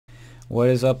What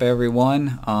is up,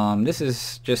 everyone? This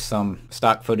is just some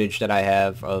stock footage that I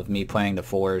have of me playing the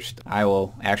Forest. I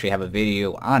will actually have a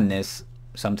video on this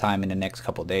sometime in the next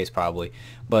couple days probably.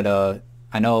 But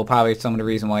I know probably some of the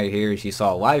reason why you're here is you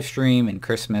saw a live stream in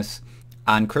Christmas,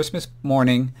 on Christmas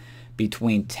morning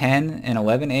between 10 and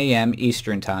 11 a.m.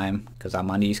 Eastern time, because I'm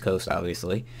on the East Coast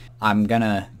obviously. I'm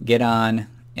gonna get on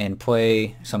and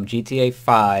play some GTA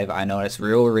 5. I know that's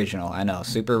real original. I know,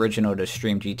 super original to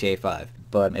stream GTA 5.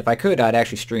 But if I could, I'd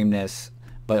actually stream this.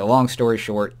 But long story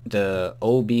short, the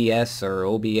OBS or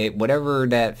OBA, whatever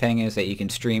that thing is that you can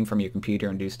stream from your computer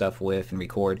and do stuff with and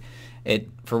record, it,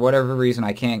 for whatever reason,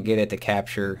 I can't get it to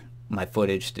capture my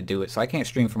footage to do it. So I can't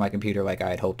stream from my computer like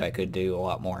I had hoped I could do a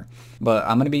lot more. But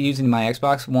I'm going to be using my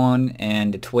Xbox One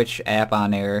and the Twitch app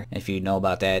on there. If you know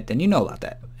about that, then you know about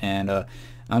that. And I'm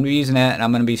going to be using that, and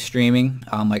I'm going to be streaming.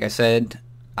 Like I said,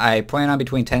 I plan on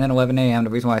between 10 and 11 a.m. The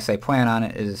reason why I say plan on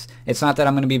it is it's not that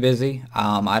I'm going to be busy.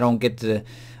 I'm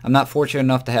not fortunate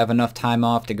enough to have enough time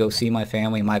off to go see my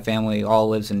family. My family all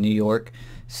lives in New York,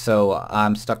 so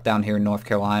I'm stuck down here in North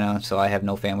Carolina, so I have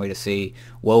no family to see.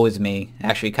 Woe is me.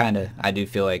 Actually, I do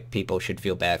feel like people should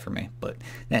feel bad for me, but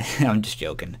I'm just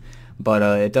joking. But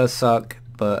it does suck,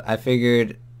 but I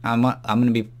figured I'm going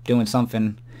to be doing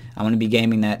something. I'm going to be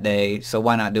gaming that day, so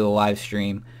why not do a live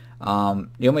stream?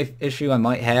 The only issue I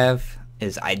might have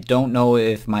is I don't know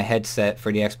if my headset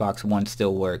for the Xbox One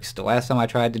still works. The last time I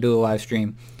tried to do a live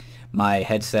stream, my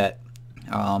headset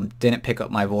didn't pick up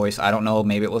my voice. I don't know,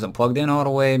 maybe it wasn't plugged in all the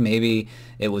way, maybe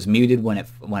it was muted when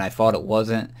I thought it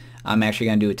wasn't. I'm actually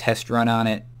going to do a test run on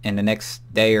it in the next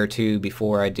day or two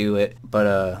before I do it.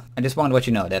 But I just wanted to let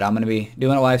you know that I'm going to be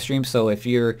doing a live stream, so if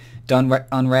you're done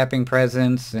unwrapping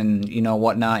presents and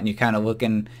whatnot, and you're kind of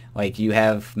looking like you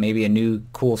have maybe a new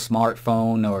cool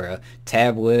smartphone or a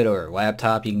tablet or a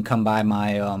laptop, you can come by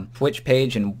my Twitch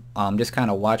page and just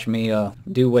kind of watch me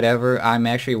do whatever.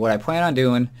 What I plan on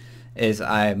doing is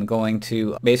I'm going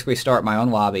to basically start my own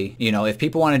lobby. If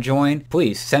people want to join,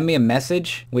 please send me a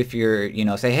message with your,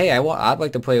 say, hey, I'd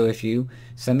like to play with you.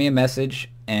 Send me a message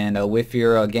and with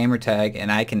your gamer tag, and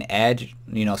I can add,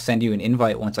 send you an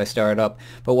invite once I start up.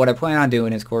 But what I plan on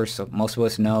doing is, of course, most of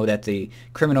us know that the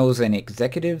Criminals and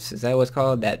Executives, is that what it's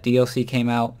called? That DLC came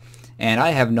out, and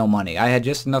I have no money. I had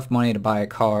just enough money to buy a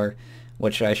car,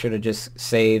 which I should have just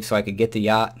saved so I could get the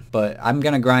yacht. But I'm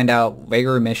going to grind out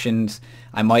regular missions.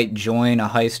 I might join a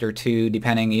heist or two,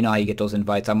 depending, how you get those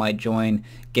invites. I might join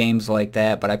games like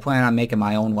that, but I plan on making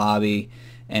my own lobby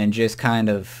and just kind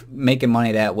of making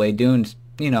money that way, doing,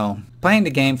 playing the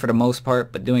game for the most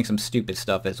part, but doing some stupid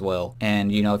stuff as well.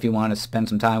 And, if you want to spend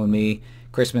some time with me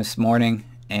Christmas morning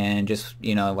and just,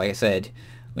 like I said,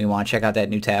 we want to check out that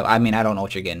new tab. I mean, I don't know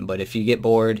what you're getting, but if you get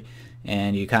bored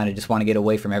and you kind of just want to get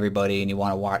away from everybody and you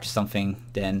want to watch something,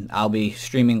 then I'll be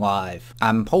streaming live.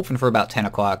 I'm hoping for about 10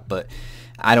 o'clock, but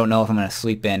I don't know if I'm going to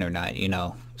sleep in or not,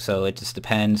 so it just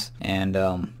depends. And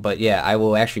but yeah, I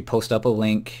will actually post up a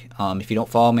link. If you don't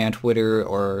follow me on Twitter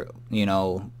or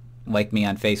like me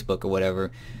on Facebook or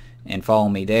whatever and follow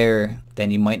me there,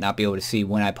 then you might not be able to see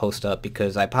when I post up,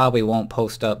 because I probably won't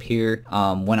post up here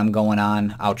when I'm going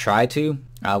on. I'll try to.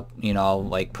 I'll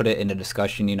like put it in the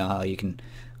discussion, how you can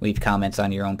leave comments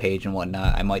on your own page and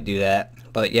whatnot. I might do that.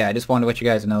 But yeah, I just wanted to let you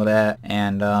guys know that.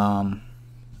 And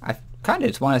I kind of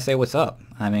just want to say what's up.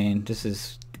 I mean, this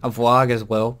is a vlog as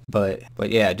well, but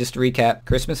yeah, just to recap,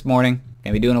 Christmas morning,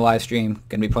 gonna be doing a live stream,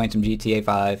 gonna be playing some GTA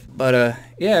 5. But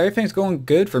yeah, everything's going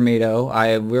good for me though.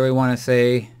 I really want to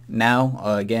say now,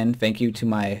 again, thank you to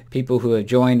my people who have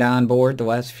joined on board the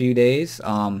last few days.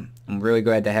 I'm really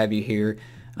glad to have you here.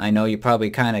 I know you're probably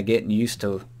kind of getting used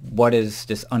to what is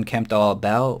this Unkempt all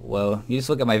about. Well, you just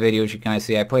look at my videos, you kind of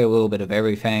see I play a little bit of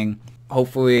everything.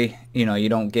 Hopefully, you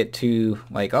don't get too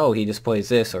like, oh, he just plays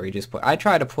this, or he just play. I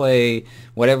try to play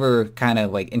whatever kind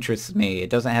of like interests me. It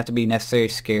doesn't have to be necessarily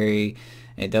scary.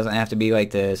 It doesn't have to be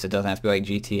like this. It doesn't have to be like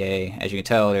GTA. As you can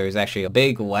tell, there's actually a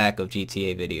big lack of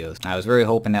GTA videos. I was really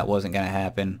hoping that wasn't going to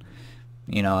happen.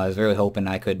 I was really hoping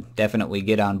I could definitely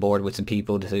get on board with some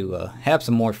people to have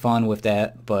some more fun with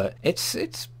that. But it's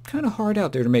kind of hard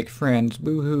out there to make friends.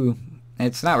 Boo-hoo.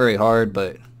 It's not really hard,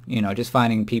 but, just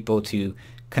finding people to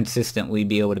consistently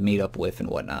be able to meet up with and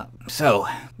whatnot. So,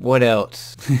 what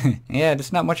else? Yeah,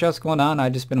 there's not much else going on.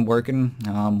 I've just been working,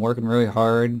 working really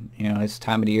hard. This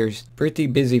time of the year is pretty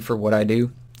busy for what I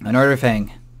do. Another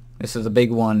thing, this is a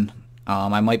big one.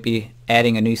 I might be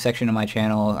adding a new section to my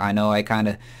channel. I know I kind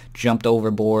of jumped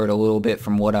overboard a little bit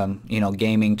from what I'm,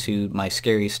 gaming to my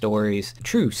scary stories.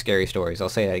 True scary stories. I'll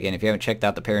say that again. If you haven't checked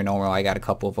out the paranormal, I got a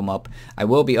couple of them up. I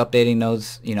will be updating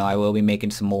those. I will be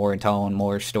making some more and telling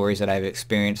more stories that I've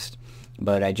experienced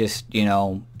but I just, you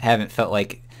know, haven't felt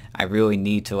like I really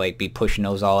need to like be pushing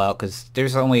those all out, because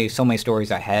there's only so many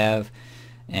stories I have,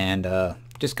 and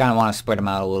just kind of want to spread them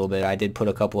out a little bit. I did put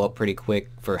a couple up pretty quick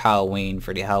for Halloween,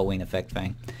 for the Halloween effect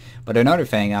thing. But another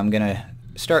thing I'm going to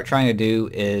start trying to do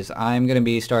is I'm going to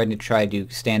be starting to try to do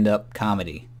stand-up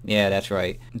comedy. Yeah, that's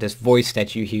right. This voice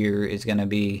that you hear is going to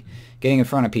be getting in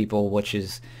front of people, which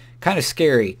is kind of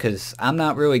scary because I'm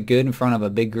not really good in front of a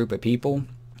big group of people.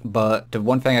 But the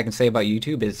one thing I can say about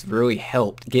YouTube is really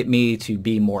helped get me to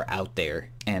be more out there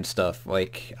and stuff.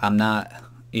 Like, I'm not,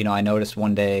 you know, I noticed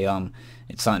one day,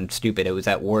 it's something stupid. It was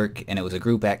at work, and it was a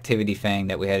group activity thing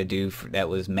that we had to do that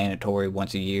was mandatory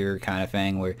once a year kind of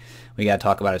thing, where we got to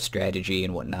talk about a strategy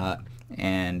and whatnot.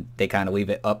 And they kind of leave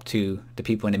it up to the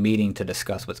people in the meeting to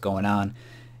discuss what's going on.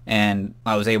 And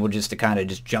I was able just to kind of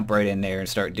just jump right in there and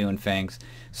start doing things.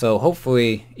 So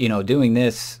hopefully, you know, doing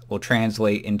this will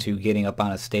translate into getting up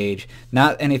on a stage.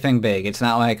 Not anything big. It's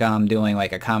not like I'm doing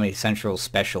like a Comedy Central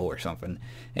special or something.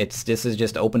 This is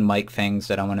just open mic things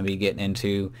that I'm going to be getting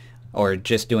into, or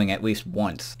just doing at least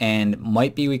once. And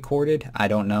might be recorded. I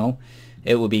don't know.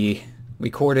 It will be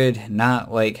recorded,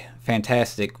 not like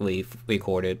fantastically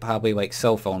recorded, probably like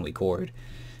cell phone record.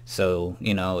 So,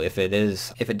 you know, if it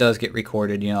does get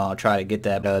recorded, you know, I'll try to get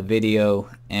that video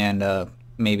and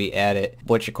maybe add it.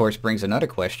 Which of course brings another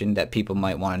question that people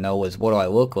might want to know is, what do I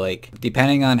look like?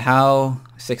 Depending on how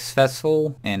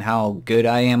successful and how good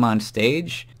I am on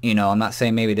stage, you know, I'm not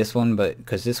saying maybe this one, but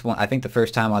because this one, I think the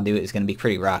first time I'll do it is going to be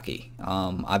pretty rocky.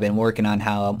 I've been working on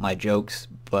how my jokes,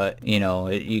 but you know,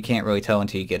 you can't really tell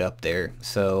until you get up there.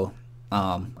 So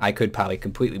I could probably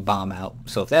completely bomb out.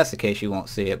 So if that's the case, you won't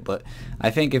see it. But I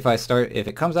think if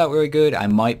it comes out really good, I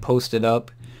might post it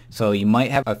up. So you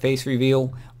might have a face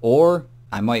reveal, or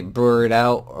I might blur it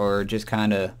out, or just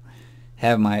kind of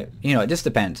have my, you know, it just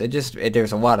depends.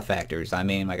 There's a lot of factors. I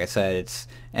mean, like I said, it's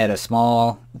at a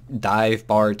small dive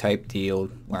bar type deal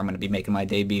where I'm going to be making my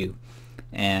debut.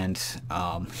 And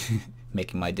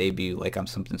making my debut like I'm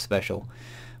something special.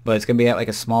 But it's going to be at like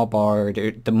a small bar.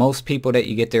 The most people that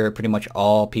you get there are pretty much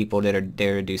all people that are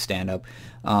there to do stand-up.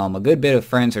 A good bit of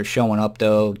friends are showing up,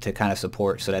 though, to kind of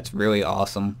support, so that's really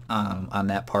awesome on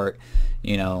that part.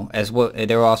 You know, as well,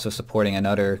 they're also supporting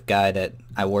another guy that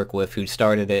I work with who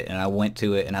started it, and I went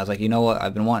to it, and I was like, you know what,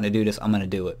 I've been wanting to do this, I'm going to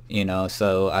do it. You know,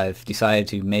 so I've decided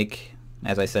to make,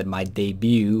 as I said, my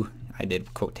debut. I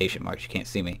did quotation marks, you can't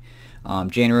see me.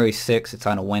 January 6th, it's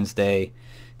on a Wednesday.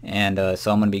 And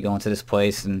so I'm going to be going to this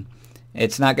place, and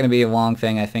it's not going to be a long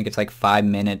thing. I think it's like 5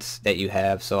 minutes that you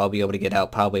have, so I'll be able to get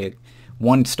out probably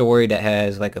one story that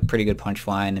has like a pretty good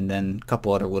punchline, and then a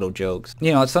couple other little jokes.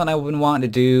 You know, it's something I've been wanting to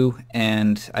do,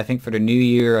 and I think for the new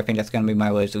year, I think that's going to be my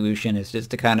resolution, is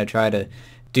just to kind of try to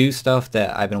do stuff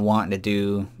that I've been wanting to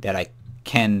do that I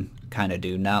can kind of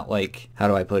do. Not like, how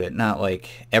do I put it, not like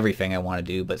everything I want to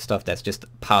do, but stuff that's just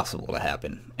possible to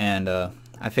happen. And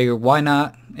I figured, why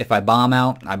not? If I bomb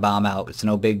out, I bomb out. It's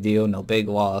no big deal, no big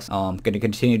loss. I'm going to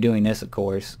continue doing this, of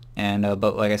course. And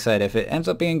but like I said, if it ends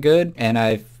up being good and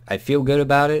I feel good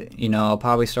about it, you know, I'll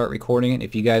probably start recording it.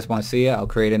 If you guys want to see it, I'll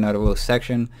create another little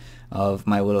section of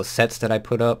my little sets that I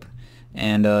put up.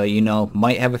 And you know,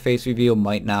 might have a face reveal,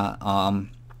 might not.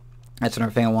 That's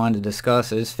another thing I wanted to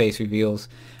discuss is face reveals.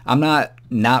 I'm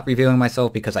not revealing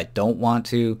myself because I don't want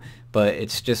to, but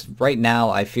it's just right now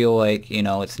I feel like, you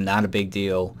know, it's not a big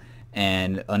deal.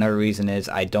 And another reason is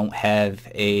I don't have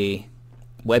a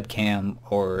webcam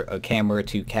or a camera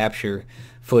to capture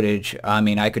footage. I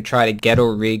mean, I could try to ghetto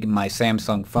rig my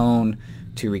Samsung phone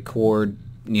to record,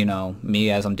 you know, me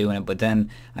as I'm doing it, but then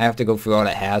I have to go through all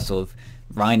the hassle of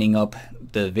lining up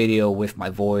the video with my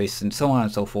voice and so on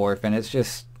and so forth, and that's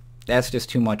just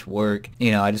too much work.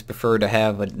 You know, I just prefer to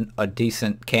have a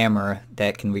decent camera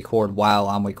that can record while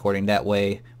I'm recording. That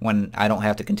way, when I don't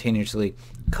have to continuously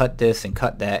cut this and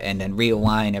cut that and then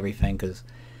realign everything. Because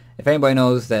if anybody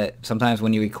knows that sometimes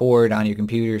when you record on your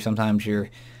computer, sometimes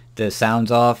the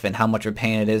sound's off, and how much of a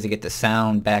pain it is to get the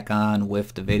sound back on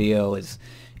with the video is,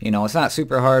 you know, it's not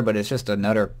super hard, but it's just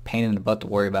another pain in the butt to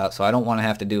worry about. So I don't want to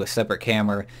have to do a separate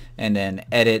camera and then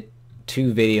edit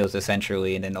 2 videos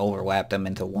essentially and then overlap them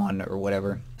into one or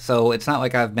whatever. So it's not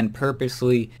like I've been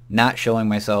purposely not showing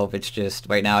myself. It's just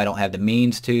right now I don't have the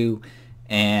means to,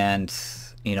 and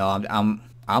you know,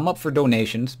 I'm up for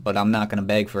donations, but I'm not gonna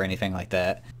beg for anything like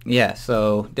that. Yeah,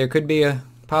 so there could be a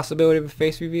possibility of a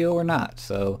face reveal or not.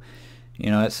 So, you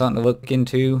know, it's something to look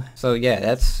into. So yeah,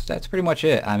 that's pretty much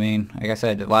it. I mean, like I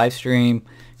said, live stream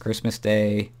Christmas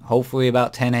Day, hopefully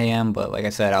about 10 a.m. But like I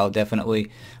said, I'll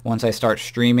definitely, once I start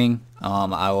streaming,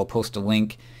 I will post a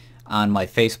link on my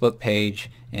Facebook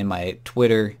page and my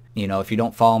Twitter you know, if you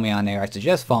don't follow me on there, I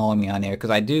suggest following me on there, because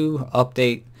I do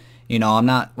update. You know, I'm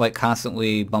not like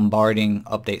constantly bombarding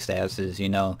update statuses, you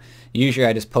know. Usually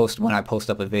I just post when I post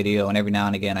up a video, and every now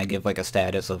and again I give like a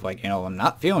status of like, you know, I'm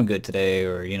not feeling good today,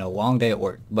 or, you know, long day at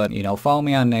work. But, you know, follow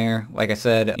me on there. Like I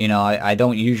said, you know, I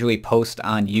don't usually post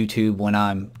on YouTube when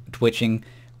I'm twitching,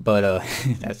 but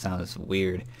that sounds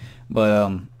weird.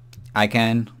 But I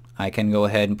can go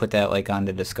ahead and put that like on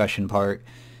the discussion part.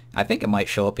 I think it might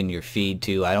show up in your feed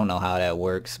too. I don't know how that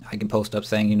works. I can post up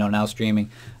saying, you know, now streaming.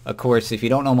 Of course, if you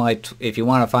don't know if you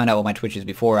want to find out what my Twitch is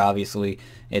before, obviously,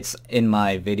 it's in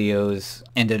my videos,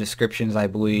 in the descriptions, I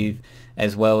believe,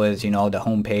 as well as, you know, the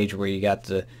homepage where you got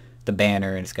the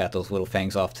banner, and it's got those little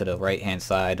things off to the right hand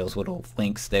side, those little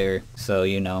links there. So,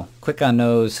 you know, click on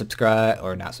those, subscribe,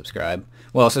 or not subscribe.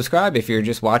 Well, subscribe if you're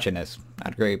just watching this.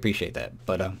 I'd greatly appreciate that.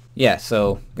 But yeah,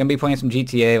 so gonna be playing some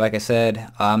GTA. Like I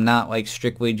said, I'm not like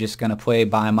strictly just gonna play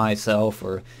by myself,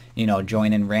 or, you know,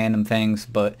 join in random things.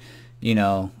 But, you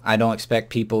know, I don't expect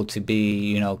people to be,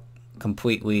 you know,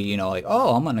 completely, you know, like,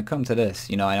 oh, I'm gonna come to this.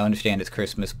 You know, I understand it's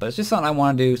Christmas, but it's just something I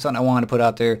want to do, something I want to put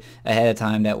out there ahead of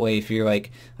time. That way, if you're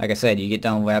like I said, you get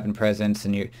done wrapping presents,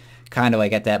 and you're kind of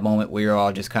like at that moment where you're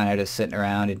all just kind of just sitting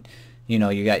around, and, you know,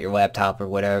 you got your laptop or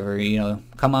whatever, you know,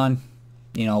 come on,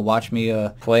 you know, watch me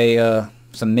play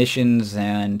some missions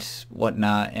and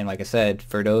whatnot. And like I said,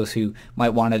 for those who might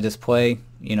want to just play,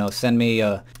 you know, send me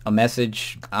a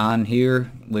message on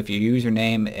here with your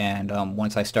username, and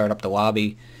once I start up the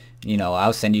lobby, you know,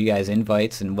 I'll send you guys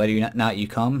invites, and whether or not you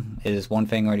come is one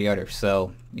thing or the other.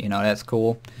 So, you know, that's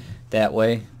cool that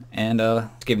way. And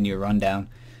just giving you a rundown.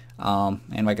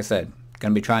 And like I said,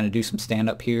 gonna be trying to do some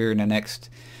stand-up here in the next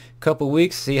couple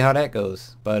weeks, see how that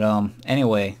goes. But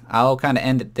anyway, I'll kind of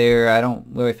end it there. I don't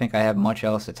really think I have much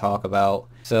else to talk about.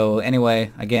 So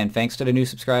anyway, again, thanks to the new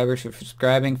subscribers for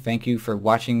subscribing. Thank you for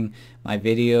watching my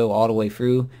video all the way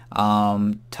through.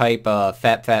 Type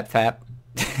fap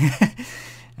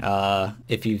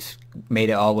if you've made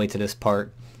it all the way to this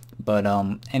part. But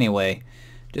anyway,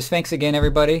 just thanks again,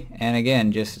 everybody. And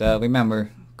again, just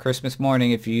remember, Christmas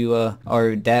morning, if you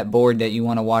are that bored that you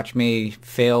want to watch me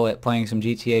fail at playing some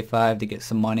GTA 5 to get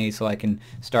some money so I can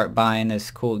start buying this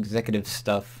cool executive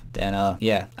stuff, then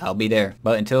yeah, I'll be there.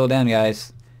 But until then,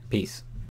 guys, peace.